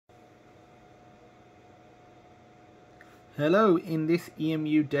Hello, in this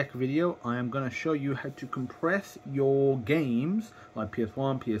EmuDeck video I am going to show you how to compress your games like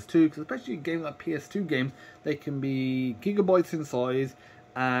PS1, PS2, because especially games like PS2 games, they can be gigabytes in size,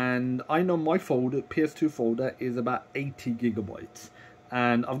 and I know my folder, PS2 folder, is about 80 gigabytes.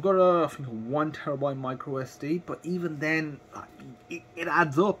 And I've got I think a 1 terabyte micro SD, but even then it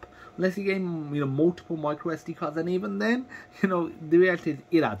adds up. Unless you game multiple micro SD cards, and even then, the reality is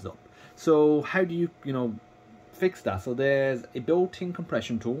it adds up. So how do you fix that? So there's a built-in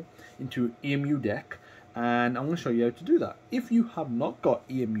compression tool into EmuDeck, and I'm going to show you how to do that. If you have not got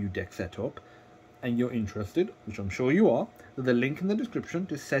EmuDeck set up and you're interested, which I'm sure you are, there's a link in the description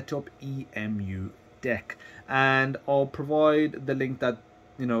to set up EmuDeck, and I'll provide the link that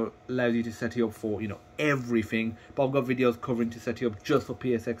allows you to set it up for everything, but I've got videos covering to set it up just for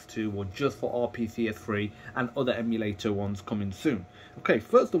PSX2 or just for RPCS3 and other emulator ones coming soon. Okay,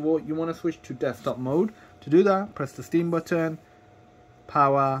 first of all, you want to switch to desktop mode. To do that, press the Steam button,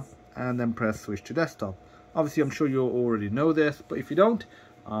 power, and then press switch to desktop. Obviously, I'm sure you already know this, but if you don't,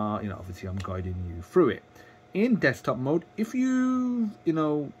 obviously I'm guiding you through it. In desktop mode, if you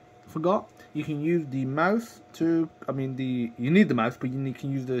forgot, you can use the mouse to, you need the mouse, but you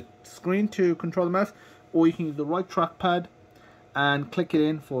can use the screen to control the mouse, or you can use the right trackpad and click it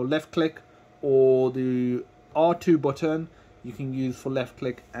in for left click, or the R2 button you can use for left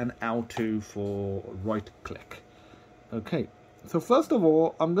click and L2 for right click. Okay, so first of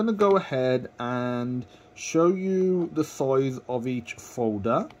all, I'm going to go ahead and show you the size of each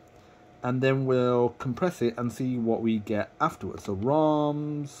folder, and then we'll compress it and see what we get afterwards. So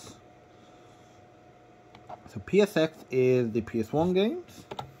ROMs. So PSX is the PS1 games,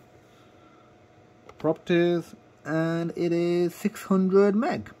 properties, and it is 600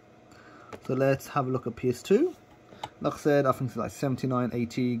 meg. So let's have a look at PS2. Like I said, I think it's like 79,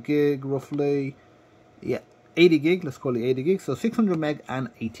 80 gig roughly. Yeah, 80 gig, let's call it 80 gig. So 600 meg and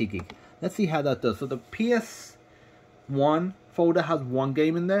 80 gig. Let's see how that does. So the PS1 folder has one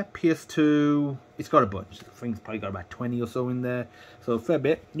game in there. PS2, it's got a bunch. I think it's probably got about 20 or so in there. So a fair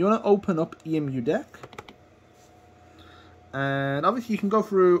bit. You want to open up EmuDeck. And obviously you can go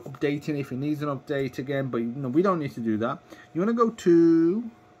through updating if it needs an update again, but we don't need to do that. You want to go to,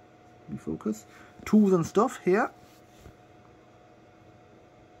 refocus, tools and stuff here.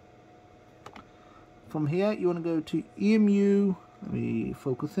 From here you want to go to EMU, let me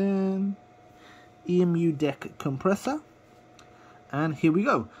focus in, EmuDeck compressor, and here we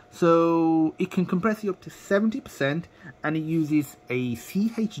go. So it can compress you up to 70%, and it uses a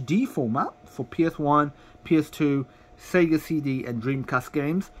CHD format for PS1, PS2, Sega CD and Dreamcast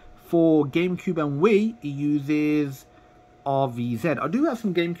games. For GameCube and Wii, it uses RVZ. I do have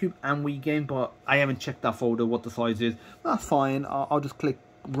some GameCube and Wii games, but I haven't checked that folder, what the size is. That's fine. I'll just click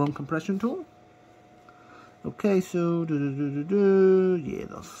Run Compression Tool. Okay, so yeah,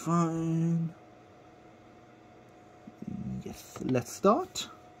 that's fine. Yes, let's start.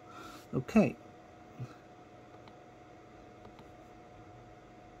 Okay.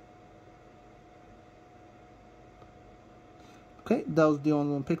 Okay, that was the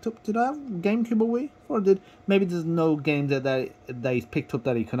only one picked up. Did I have GameCube or Wii? Or did maybe there's no game that he's picked up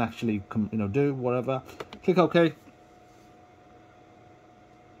that he can actually do whatever. Click OK.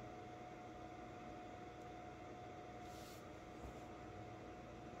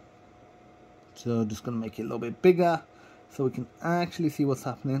 So just gonna make it a little bit bigger so we can actually see what's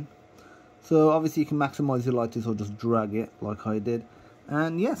happening. So obviously you can maximize your lighters or just drag it like I did.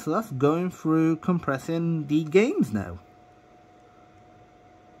 And yeah, so that's going through compressing the games now.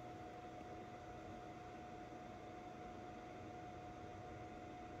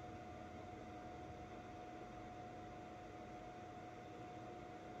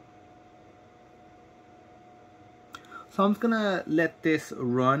 So I'm just gonna let this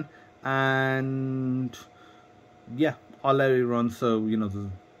run, and yeah, I'll let it run. So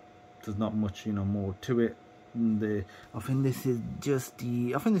there's not much more to it. I think this is just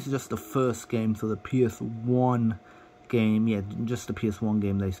the first game. So the PS1 game, yeah, just the PS1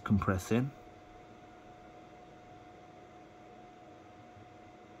 game that is compressing.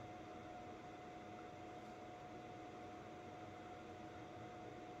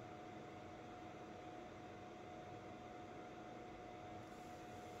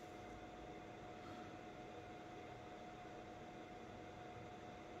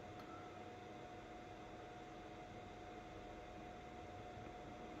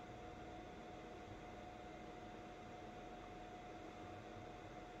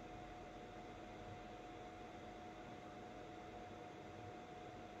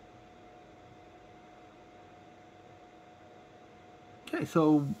 Okay,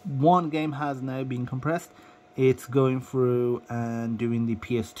 so one game has now been compressed, it's going through and doing the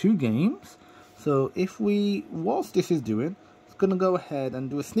PS2 games. So if we, whilst this is doing, it's going to go ahead and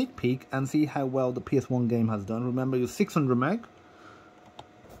do a sneak peek and see how well the PS1 game has done. Remember, it was 600 meg.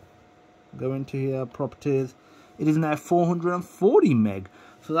 Go into here, properties. It is now 440 meg.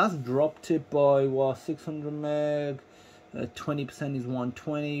 So that's dropped it by what, 600 meg. 20% is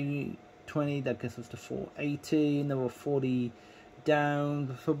 120. 20, that gets us to 480. Another 40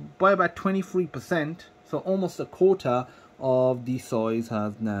 down. So by about 23%. So almost a quarter of the size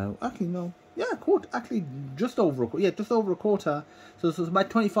has now. Actually, no. Yeah, quarter. Actually, just over a quarter. Yeah, just over a quarter. So it's about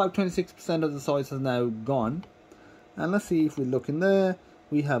 25-26% of the size has now gone. And let's see if we look in there.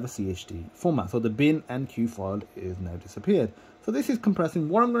 We have a CHD format. So the bin and Q file is now disappeared. So this is compressing.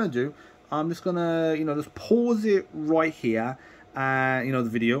 What I'm going to do, I'm just going to, just pause it right here, the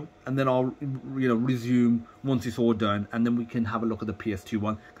video, and then I'll, resume once it's all done, and then we can have a look at the PS2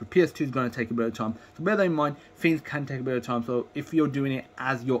 one, because PS2 is going to take a bit of time. So bear that in mind, things can take a bit of time. So if you're doing it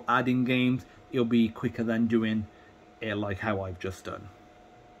as you're adding games, it'll be quicker than doing it like how I've just done.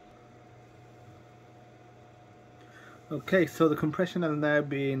 Okay, so the compression has now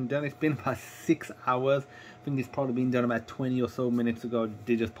been done. It's been about 6 hours. I think it's probably been done about 20 or so minutes ago. I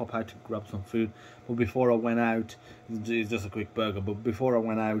did just pop out to grab some food. But before I went out, it's just a quick burger. But before I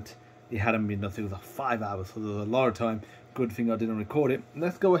went out, it hadn't been done. So it was like 5 hours. So there was a lot of time. Good thing I didn't record it.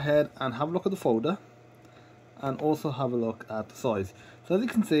 Let's go ahead and have a look at the folder. And also have a look at the size. So as you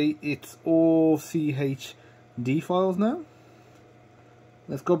can see, it's all CHD files now.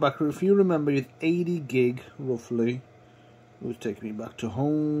 Let's go back. If you remember, it's 80 gig roughly. Which takes me back to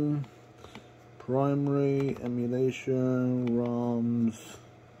home, primary, emulation, ROMs,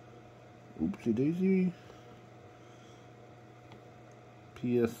 oopsie daisy,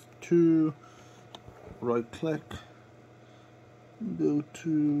 PS2, right click, go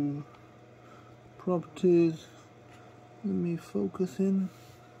to properties, let me focus in,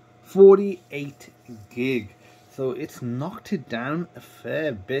 48 gig. So it's knocked it down a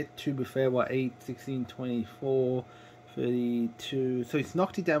fair bit, to be fair, what, 8, 16, 24, 32, so it's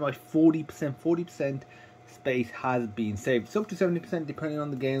knocked it down by 40%. 40% space has been saved. It's up to 70% depending on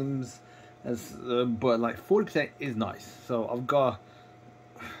the games, but like 40% is nice. So I've got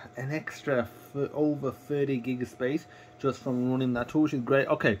an extra over 30 gig of space just from running that tool, which is great.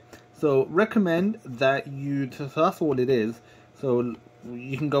 Okay, so recommend that so that's all it is. So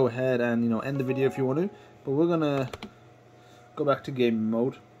you can go ahead and end the video if you want to, but we're gonna go back to game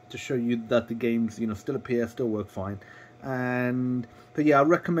mode to show you that the games still appear, still work fine. But yeah, I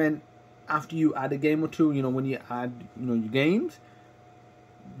recommend after you add a game or two, when you add your games,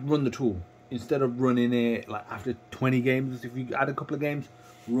 run the tool instead of running it like after 20 games. If you add a couple of games,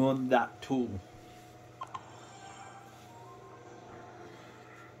 run that tool.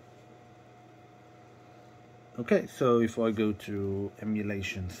 Okay, so if I go to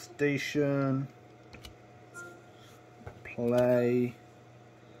emulation station, play,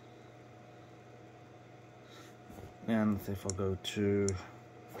 and if I go to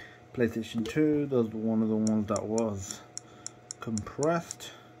PlayStation 2, those are one of the ones that was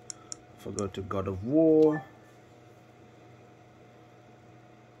compressed. If I go to God of War,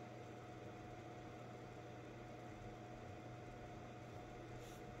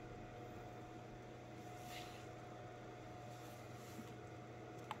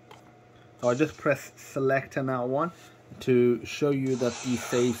 so I just press select on that one to show you that the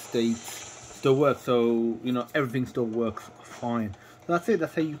save states still works. So everything still works fine. So that's it.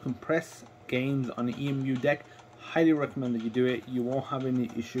 That's how you compress games on the EmuDeck. Highly recommend that you do it. You won't have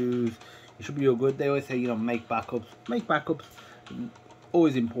any issues. You should be all good. They always say make backups. Make backups.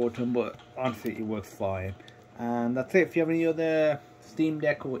 Always important, but honestly it works fine. And that's it. If you have any other Steam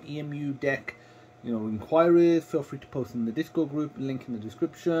Deck or EmuDeck inquiries, feel free to post in the Discord group, link in the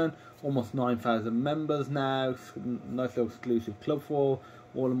description. Almost 9,000 members now. Nice little exclusive club for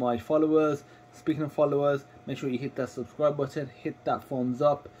all of my followers. Speaking of followers, make sure you hit that subscribe button, hit that thumbs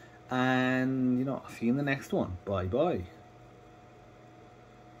up, and I'll see you in the next one. Bye bye.